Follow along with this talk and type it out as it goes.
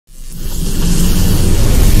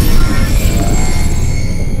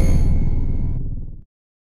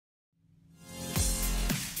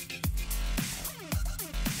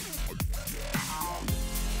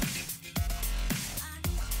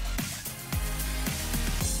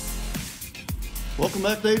Welcome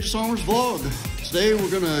back to Aegis Armors vlog. Today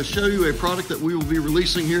we're going to show you a product that we will be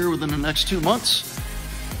releasing here within the next 2 months.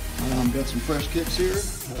 Got some fresh kicks here,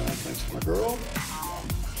 thanks to my girl.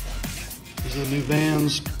 These are the new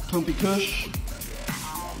Vans Comfy Cush.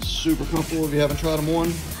 Super comfortable if you haven't tried them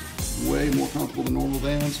on. Way more comfortable than normal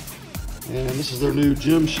Vans. And this is their new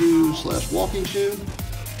gym shoe / walking shoe.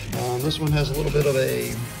 This one has a little bit of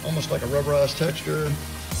a, almost like a rubberized texture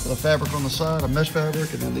with a fabric on the side, a mesh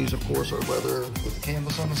fabric, and then these of course are leather with the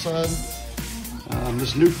canvas on the side.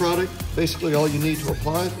 This new product, basically all you need to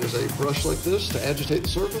apply it is a brush like this to agitate the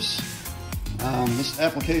surface. This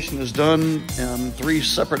application is done in 3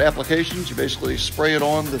 separate applications. You basically spray it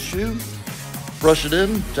on the shoe, brush it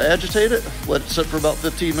in to agitate it, let it sit for about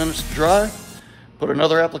 15 minutes to dry, put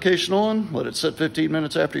another application on, let it sit 15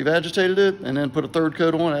 minutes after you've agitated it, and then put a third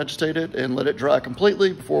coat on, agitate it, and let it dry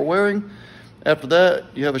completely before wearing. After that,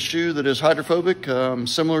 you have a shoe that is hydrophobic,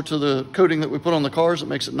 similar to the coating that we put on the cars that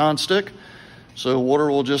makes it non-stick. So water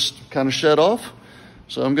will just kind of shed off.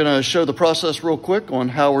 So I'm gonna show the process real quick on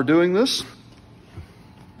how we're doing this.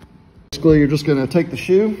 Basically, you're just gonna take the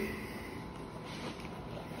shoe,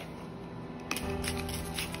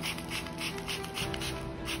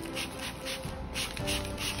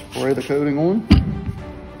 spray the coating on.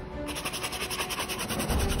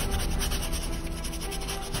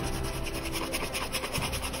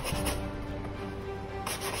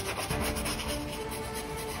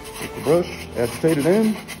 Take the brush, agitate it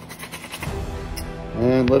in,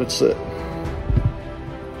 and let it sit.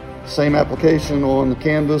 Same application on the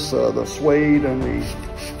canvas, the suede and the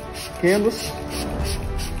canvas.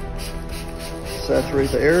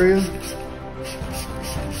 Saturate the area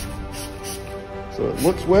so it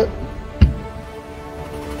looks wet.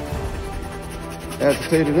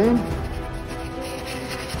 Agitate it in.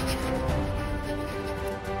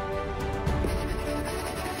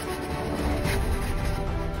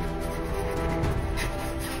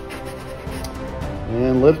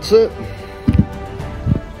 And let it sit.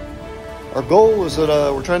 Our goal is that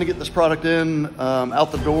we're trying to get this product in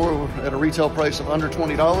out the door at a retail price of under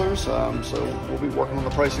 $20. So we'll be working on the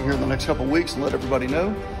pricing here in the next couple of weeks and let everybody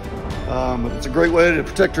know. But it's a great way to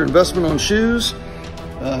protect your investment on shoes.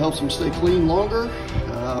 Helps them stay clean longer.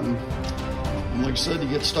 And like I said, you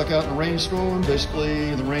get stuck out in a rainstorm.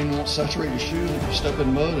 Basically, the rain won't saturate your shoe. If you step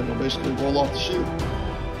in mud, it'll basically roll off the shoe.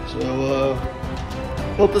 So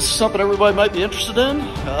hope this is something everybody might be interested in.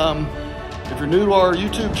 If you're new to our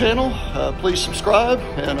YouTube channel, please subscribe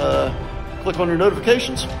and click on your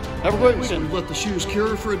notifications. Have a great weekend. So we've let the shoes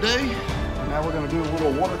cure for a day. Now we're going to do a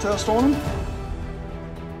little water test on them.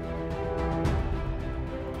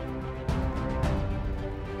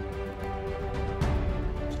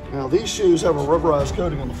 Now these shoes have a rubberized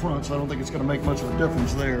coating on the front, so I don't think it's going to make much of a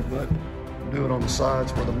difference there, but we'll do it on the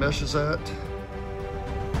sides where the mesh is at.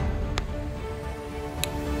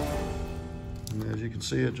 And as you can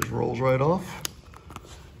see, it just rolls right off.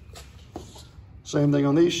 Same thing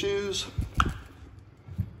on these shoes.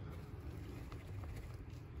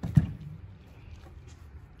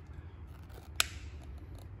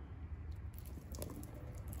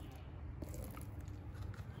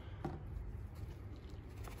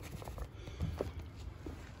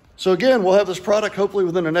 So again, we'll have this product hopefully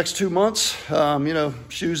within the next 2 months. You know,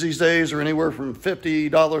 shoes these days are anywhere from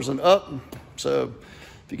 $50 and up. So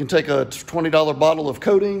if you can take a $20 bottle of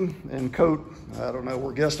coating and coat, I don't know,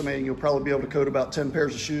 we're guesstimating you'll probably be able to coat about 10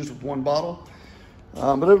 pairs of shoes with 1 bottle.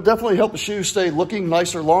 But it'll definitely help the shoes stay looking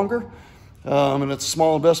nicer longer. And it's a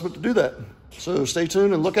small investment to do that. So stay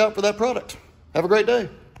tuned and look out for that product. Have a great day.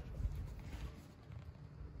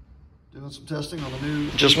 Doing some testing on the new.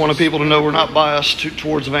 Just wanted people to know we're not biased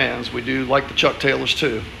towards Vans. We do like the Chuck Taylors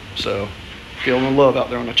too. So feeling the love out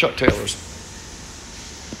there on the Chuck Taylors.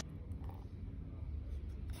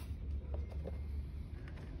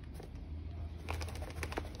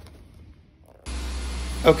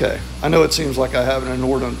 Okay, I know it seems like I have an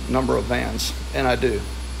inordinate number of Vans, and I do.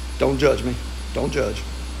 Don't judge me. Don't judge.